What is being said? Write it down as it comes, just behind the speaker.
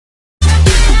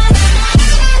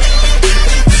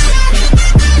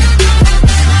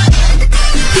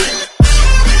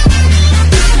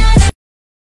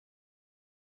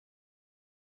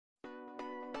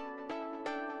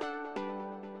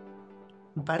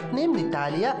Birth name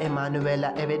Natalia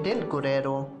Emanuela Evident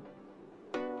Guerrero.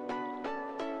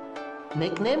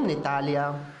 Nickname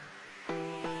Natalia.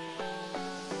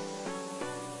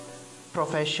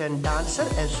 Profession dancer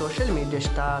and social media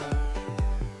star.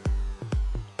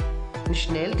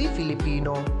 Nationality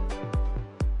Filipino.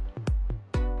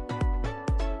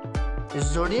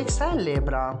 Zodiac sign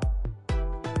Libra.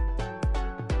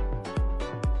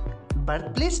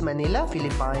 Birthplace Manila,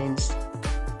 Philippines.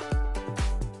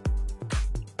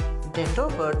 Date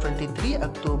of birth 23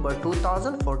 October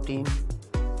 2014.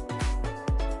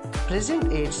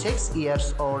 Present age 6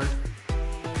 years old.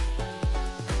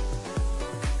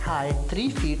 Height 3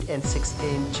 feet and 6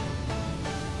 inch.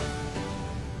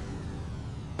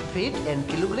 Weight in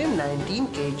kilogram 19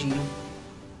 kg.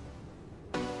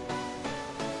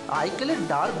 Eye color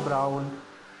dark brown.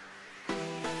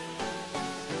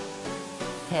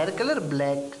 Hair color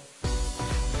black.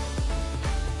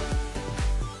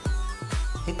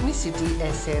 Ethnicity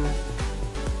SN.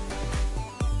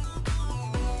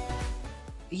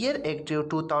 Year active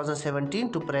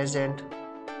 2017 to present.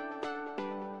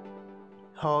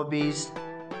 Hobbies: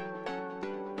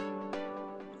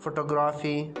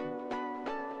 photography,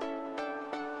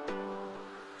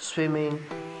 swimming,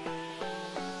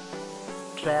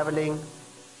 traveling,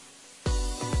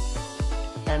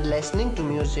 and listening to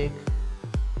music.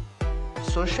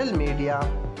 Social media: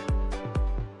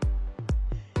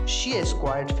 she is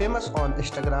quite famous on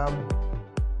Instagram.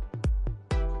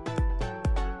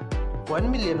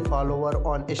 1 million followers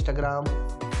on Instagram.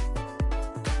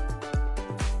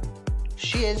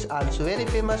 She is also very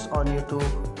famous on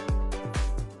YouTube.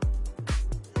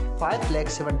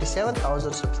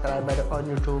 5,77,000 subscribers on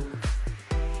YouTube.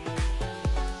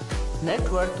 Net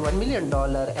worth $1 million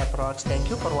approx. Thank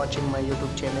you for watching my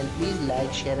YouTube channel. Please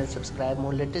like, share and subscribe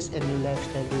more latest and new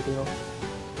lifestyle video.